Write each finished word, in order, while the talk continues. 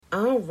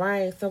All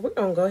right, so we're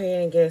going to go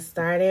ahead and get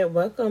started.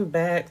 Welcome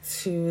back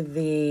to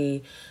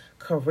the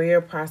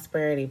Career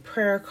Prosperity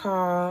Prayer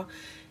Call.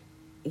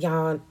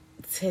 Y'all,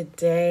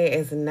 today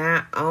is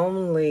not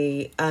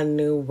only a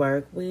new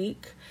work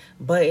week,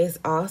 but it's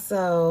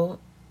also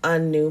a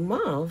new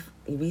month.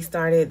 We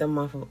started the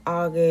month of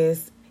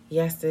August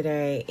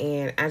yesterday,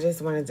 and I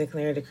just want to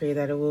declare and decree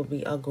that it will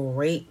be a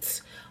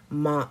great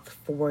month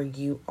for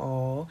you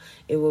all.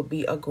 It will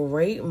be a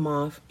great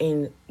month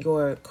in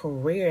your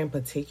career in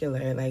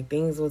particular. Like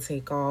things will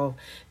take off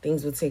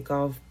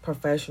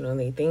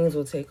professionally, things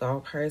will take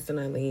off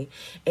personally.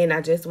 And I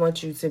just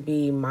want you to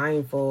be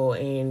mindful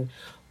and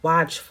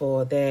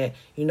watchful that,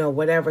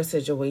 whatever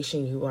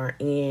situation you are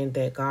in,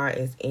 that God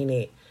is in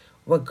it,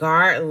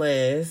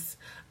 regardless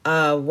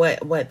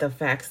what the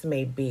facts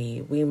may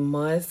be. We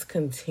must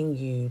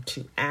continue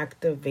to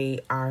activate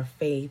our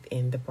faith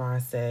in the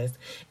process.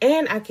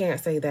 And I can't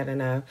say that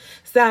enough.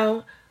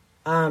 So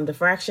the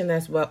fraction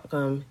that's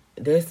welcome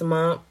this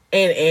month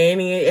and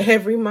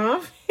every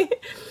month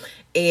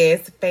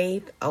is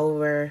faith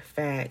over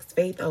facts.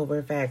 Faith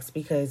over facts,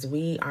 because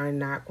we are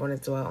not going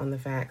to dwell on the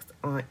facts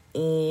on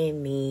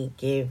any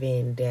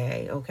given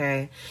day.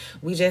 Okay,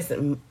 we just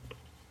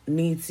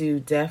need to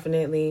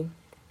definitely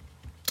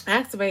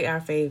activate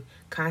our faith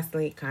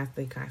constantly.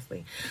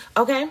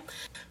 Okay,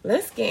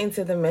 let's get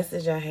into the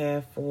message I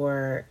have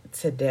for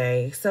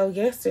today. So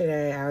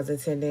yesterday I was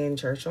attending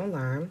church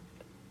online,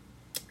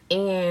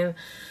 and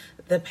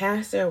the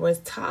pastor was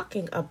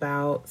talking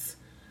about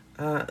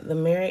the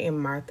Mary and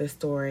Martha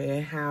story,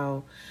 and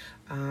how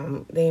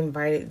they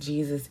invited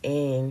Jesus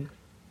in.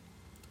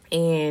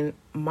 And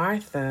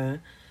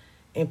Martha,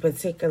 in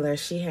particular,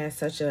 she had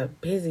such a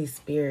busy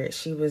spirit.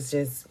 She was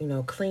just,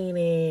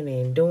 cleaning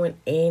and doing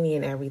any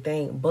and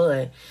everything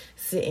but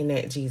sitting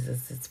at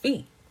Jesus's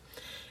feet.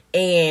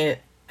 And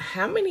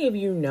how many of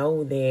you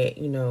know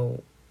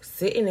that,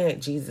 sitting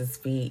at Jesus'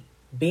 feet,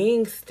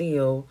 being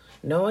still,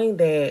 knowing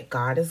that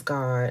God is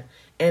God,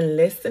 and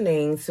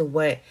listening to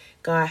what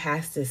God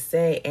has to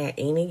say at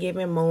any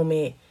given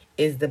moment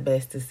is the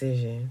best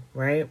decision,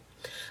 right?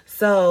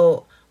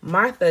 So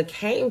Martha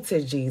came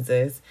to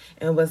Jesus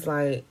and was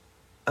like,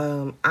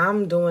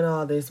 I'm doing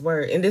all this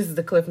work. And this is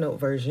the Cliff Note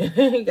version.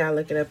 You gotta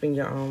look it up in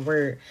your own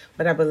word.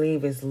 But I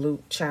believe it's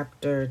Luke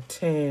chapter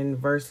 10,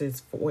 verse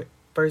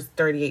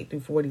 38 through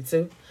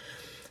 42.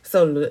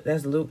 So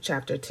that's Luke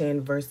chapter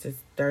 10, verses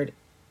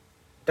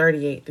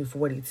 38 through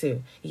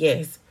 42.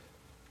 Yes.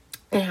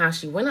 And how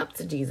she went up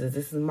to Jesus.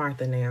 This is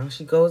Martha now.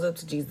 She goes up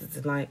to Jesus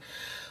and like,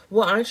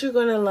 well, aren't you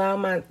going to allow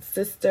my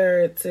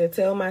sister to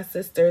tell my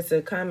sister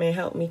to come and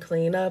help me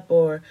clean up,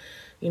 or,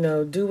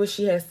 do what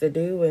she has to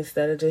do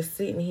instead of just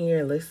sitting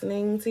here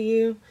listening to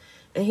you?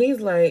 And he's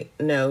like,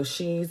 no,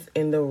 she's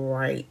in the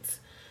right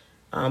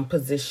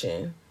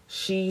position.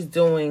 She's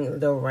doing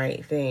the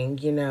right thing,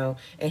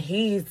 And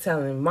he's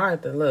telling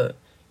Martha, look,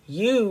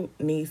 you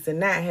need to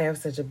not have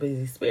such a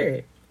busy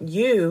spirit.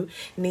 You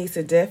need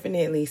to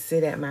definitely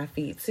sit at my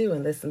feet too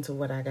and listen to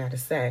what I got to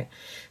say.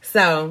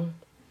 So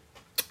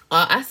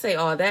I say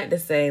all that to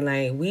say,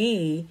 like,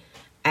 we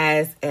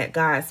as at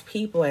God's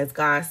people, as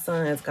God's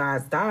sons,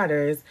 God's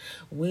daughters,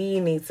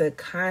 we need to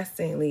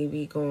constantly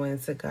be going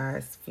to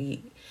God's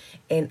feet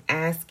and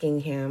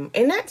asking him,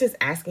 and not just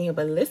asking him,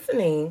 but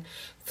listening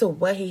to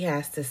what he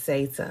has to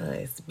say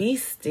to us. Be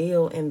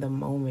still in the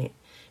moment.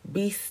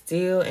 Be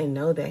still and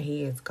know that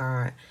he is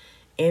God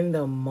in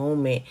the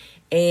moment.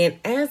 And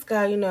ask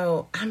God,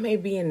 I may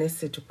be in this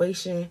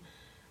situation,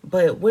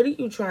 but what are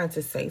you trying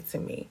to say to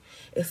me?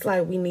 It's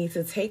like we need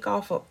to take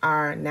off of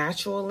our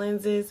natural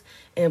lenses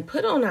and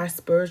put on our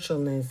spiritual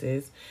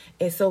lenses,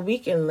 and so we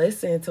can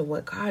listen to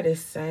what God is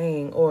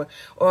saying, or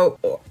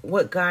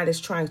what God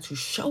is trying to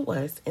show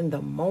us in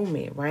the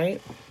moment,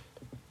 right?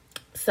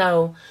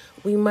 So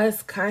we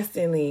must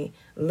constantly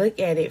look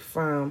at it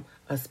from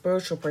a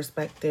spiritual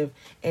perspective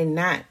and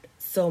not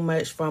so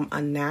much from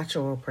a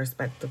natural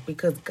perspective,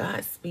 because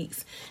God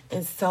speaks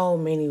in so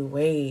many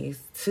ways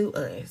to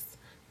us,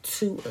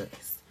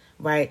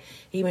 right?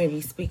 He may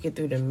be speaking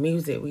through the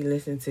music we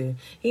listen to.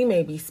 He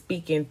may be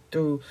speaking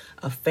through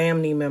a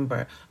family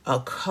member, a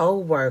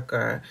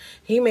co-worker.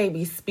 He may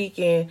be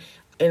speaking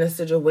in a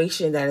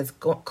situation that is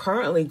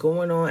currently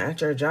going on at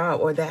your job,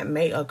 or that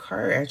may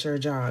occur at your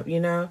job,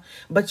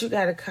 But you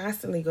got to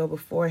constantly go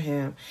before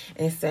him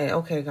and say,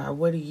 okay, God,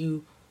 what do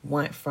you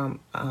want from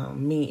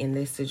me in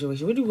this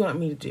situation? What do you want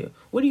me to do?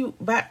 What do you,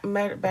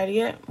 better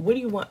yet, what do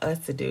you want us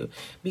to do?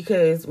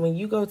 Because when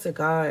you go to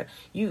God,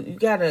 you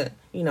gotta,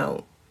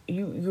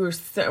 you're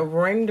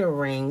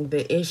surrendering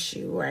the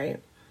issue,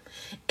 right?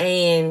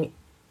 And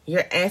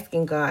you're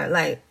asking God,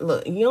 like,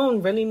 look, you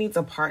don't really need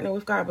to partner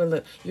with God, but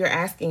look, you're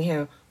asking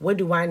him, what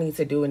do I need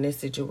to do in this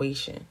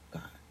situation,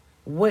 God?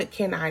 What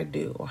can I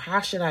do? Or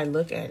how should I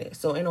look at it?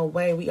 So in a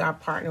way, we are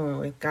partnering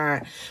with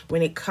God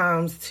when it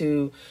comes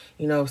to,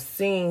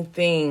 seeing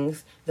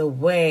things the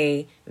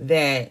way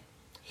that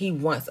he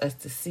wants us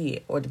to see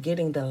it, or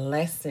getting the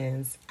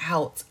lessons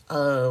out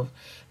of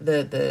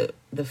the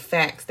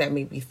facts that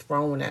may be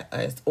thrown at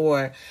us,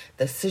 or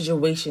the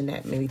situation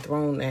that may be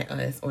thrown at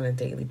us on a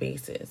daily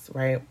basis,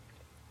 right?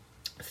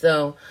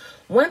 So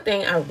one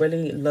thing I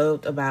really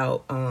loved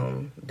about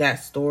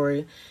that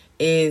story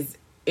is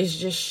it's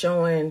just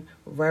showing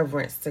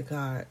reverence to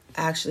God,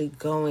 actually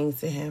going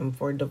to him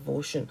for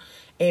devotion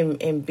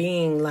and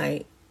being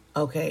like,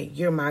 okay,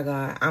 you're my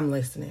God, I'm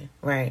listening,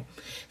 right?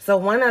 So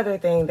one other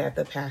thing that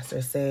the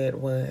pastor said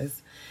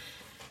was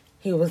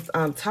he was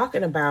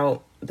talking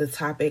about the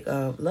topic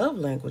of love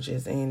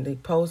languages, and they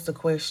posed the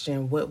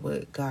question, what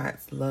would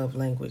God's love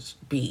language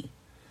be?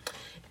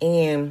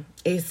 And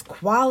it's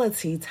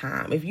quality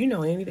time. If you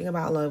know anything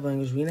about love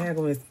language, we're not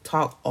going to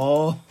talk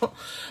all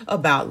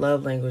about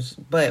love language,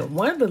 but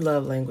one of the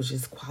love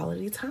languages is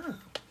quality time.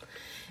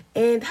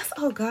 And that's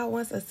all God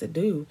wants us to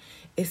do,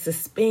 is to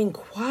spend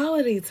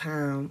quality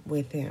time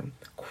with him.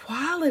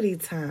 Quality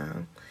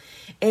time.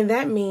 And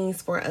that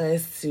means for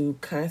us to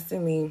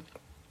constantly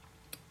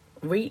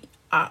read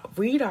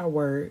our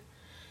word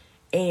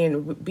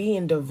and be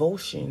in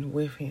devotion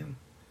with him.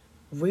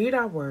 Read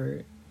our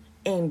word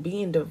and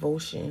be in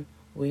devotion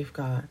with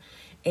God.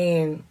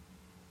 And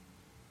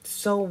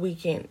so we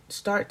can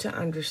start to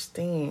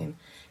understand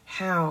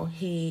how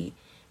he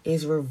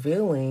is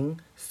revealing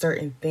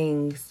certain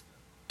things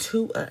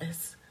to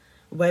us,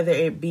 whether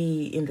it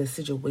be in the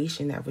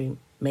situation that we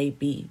may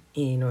be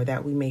in, or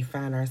that we may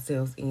find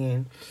ourselves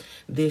in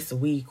this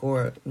week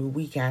or the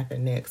week after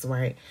next,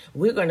 right?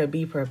 We're going to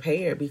be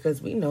prepared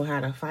because we know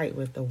how to fight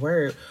with the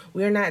word.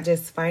 We're not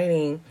just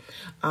fighting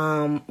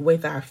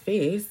with our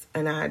fists,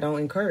 and I don't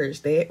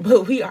encourage that,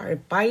 but we are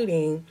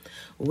fighting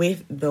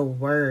with the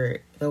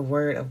word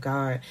of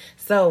God.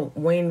 So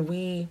when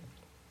we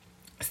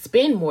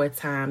spend more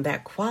time,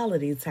 that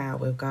quality time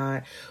with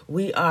God,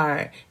 we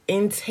are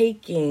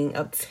obtaining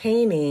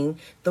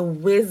the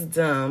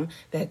wisdom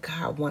that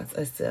God wants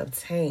us to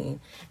obtain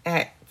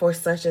for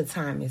such a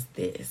time as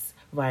this,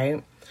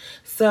 right?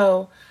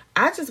 So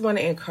I just want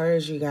to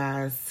encourage you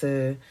guys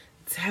to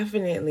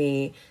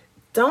definitely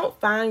don't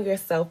find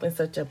yourself in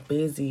such a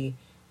busy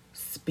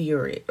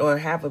spirit, or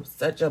have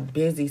such a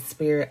busy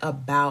spirit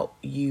about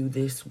you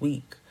this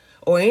week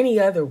or any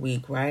other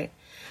week, right?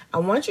 I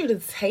want you to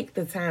take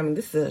the time, and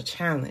this is a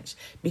challenge,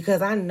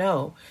 because I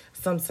know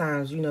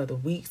sometimes, the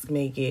weeks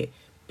may get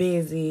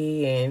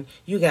busy and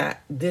you got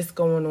this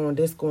going on.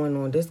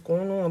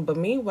 But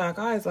meanwhile,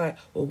 God's like,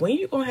 well, when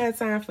you going to have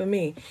time for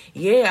me?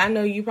 Yeah, I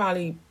know you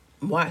probably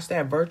watched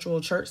that virtual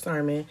church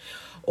sermon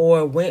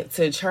or went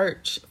to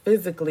church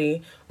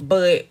physically,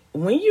 but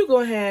when you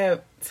going to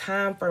have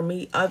time for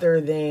me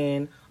other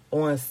than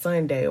on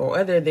Sunday, or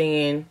other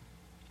than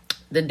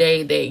the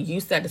day that you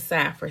set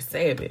aside for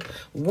Sabbath?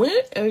 When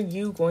are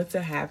you going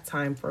to have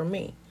time for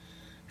me?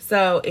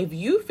 So if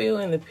you feel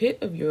in the pit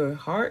of your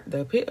heart,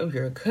 the pit of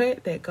your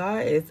gut, that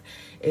God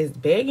is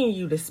begging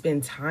you to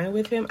spend time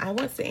with him, I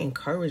want to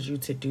encourage you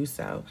to do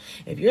so.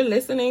 If you're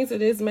listening to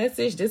this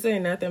message, this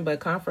ain't nothing but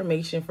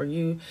confirmation for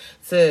you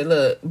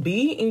to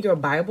be in your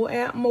Bible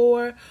app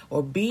more,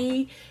 or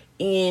be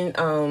in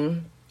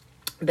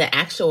the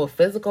actual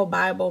physical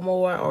Bible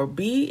more, or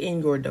be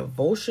in your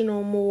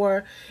devotional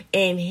more,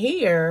 and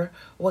hear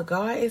what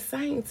God is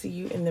saying to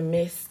you in the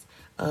midst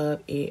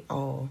of it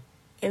all.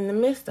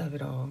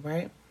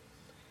 Right?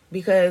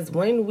 Because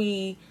when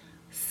we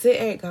sit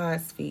at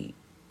God's feet,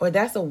 or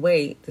that's a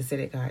way to sit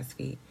at God's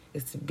feet,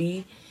 is to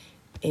be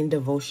in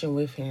devotion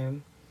with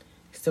him,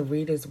 is to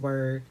read his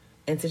word,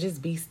 and to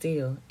just be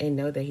still and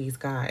know that he's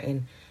God,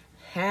 and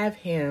have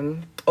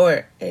him,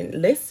 and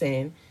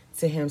listen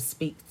to him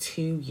speak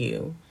to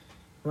you,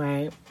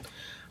 right?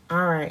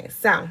 All right,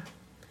 so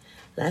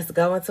let's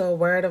go into a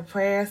word of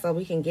prayer so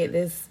we can get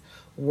this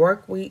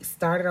work week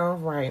started off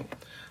right.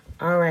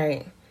 All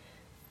right.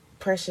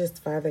 Precious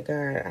Father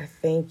God, I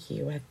thank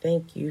you. I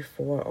thank you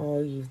for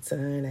all you've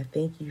done. I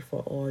thank you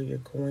for all you're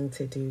going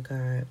to do,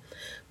 God.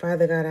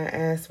 Father God, I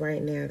ask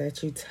right now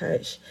that you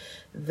touch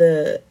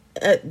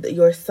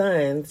your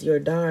sons, your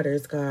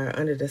daughters, God,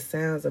 under the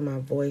sounds of my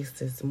voice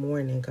this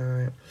morning,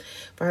 God.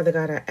 Father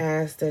God, I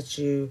ask that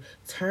you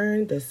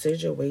turn the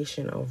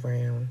situation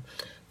around.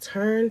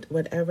 Turn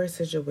whatever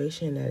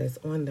situation that is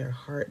on their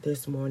heart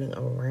this morning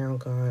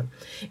around, God.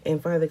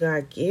 And Father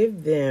God,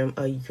 give them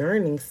a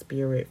yearning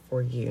spirit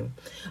for you.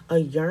 A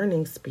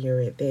yearning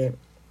spirit that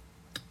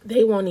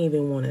they won't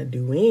even want to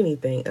do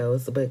anything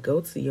else but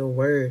go to your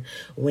word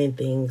when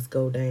things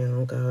go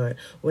down, God.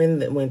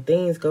 When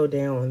things go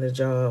down on the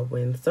job,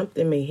 when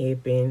something may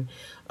happen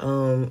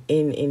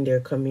in their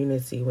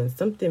community, when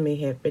something may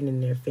happen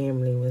in their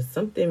family, when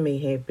something may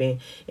happen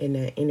in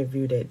that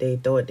interview that they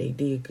thought they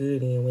did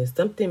good in, when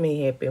something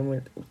may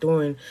happen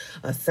during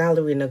a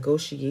salary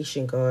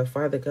negotiation, God.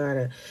 Father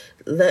God,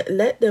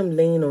 let them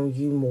lean on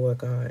you more,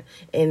 God,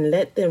 and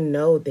let them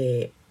know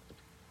that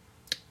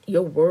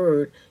your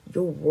word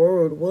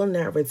will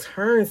not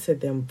return to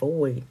them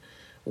void.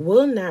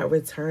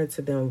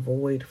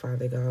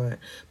 Father God.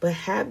 But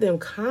have them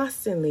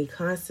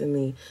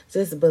constantly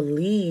just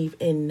believe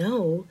and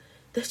know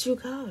that you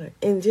God,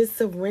 and just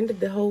surrender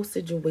the whole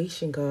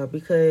situation, God,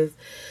 because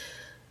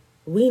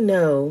we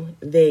know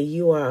that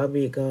you are a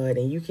big God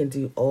and you can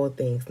do all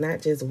things,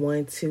 not just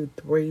one, two,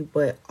 three,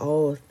 but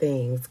all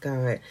things,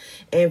 God.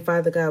 And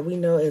Father God, we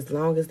know as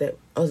long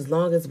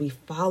as we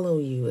follow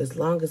you, as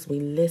long as we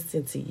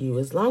listen to you,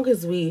 as long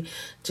as we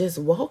just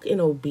walk in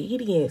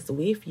obedience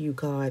with you,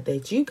 God,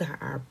 that you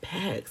got our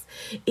backs.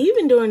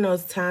 Even during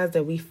those times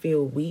that we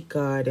feel weak,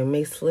 God, and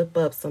may slip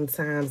up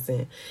sometimes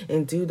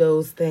and do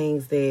those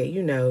things that,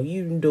 you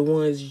the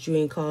ones that you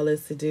ain't call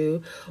us to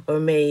do or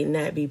may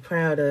not be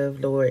proud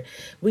of, Lord.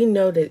 We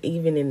know that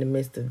even in the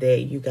midst of that,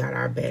 you got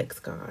our backs,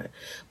 God.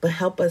 But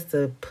help us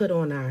to put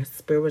on our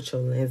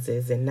spiritual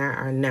lenses and not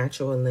our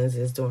natural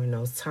lenses during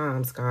those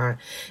times, God.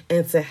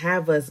 And to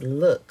have us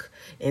look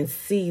and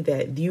see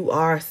that you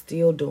are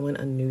still doing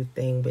a new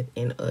thing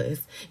within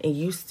us. And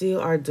you still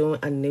are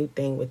doing a new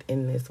thing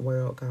within this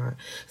world, God.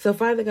 So,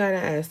 Father God, I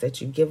ask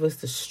that you give us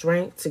the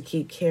strength to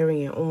keep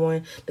carrying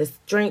on, the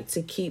strength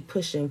to keep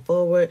pushing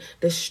forward,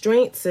 the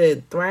strength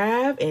to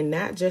thrive and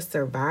not just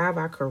survive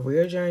our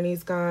career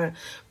journeys, God.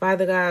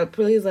 Father God,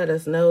 please let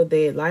us know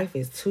that life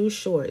is too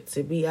short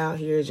to be out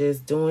here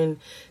just doing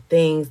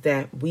things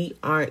that we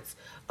aren't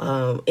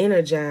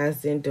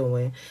energized in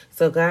doing.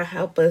 So God,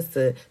 help us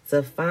to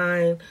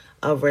find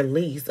a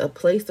release, a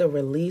place of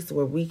release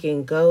where we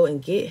can go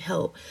and get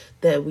help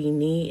that we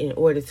need in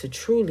order to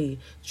truly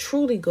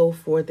go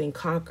forth and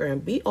conquer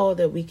and be all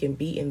that we can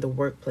be in the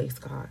workplace,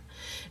 God.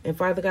 And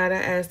Father God, I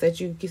ask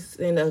that you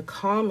send a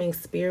calming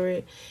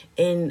spirit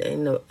in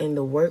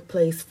the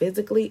workplace,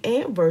 physically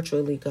and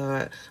virtually,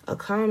 God. A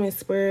calming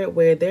spirit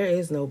where there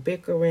is no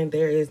bickering,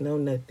 there is no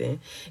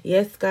nothing.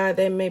 Yes, God,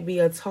 that may be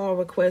a tall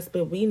request,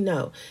 but we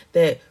know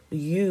that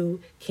you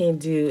can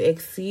do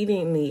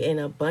exceedingly and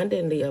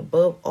abundantly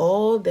above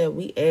all that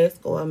we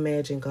ask or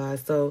imagine, God.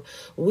 So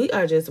we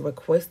are just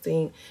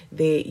requesting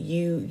that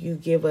you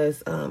give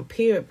us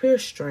pure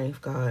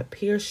strength, God,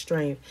 pure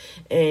strength,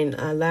 and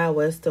allow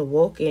us to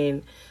walk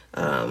in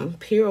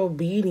pure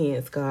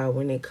obedience, God,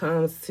 when it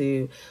comes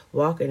to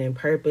walking in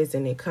purpose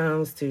and it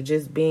comes to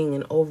just being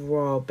an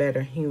overall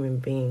better human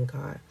being,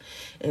 God.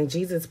 In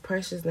Jesus'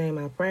 precious name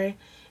I pray.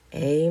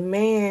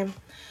 Amen.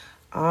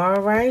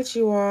 All right,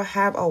 you all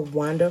have a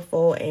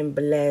wonderful and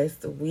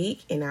blessed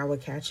week, and I will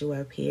catch you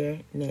up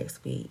here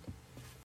next week.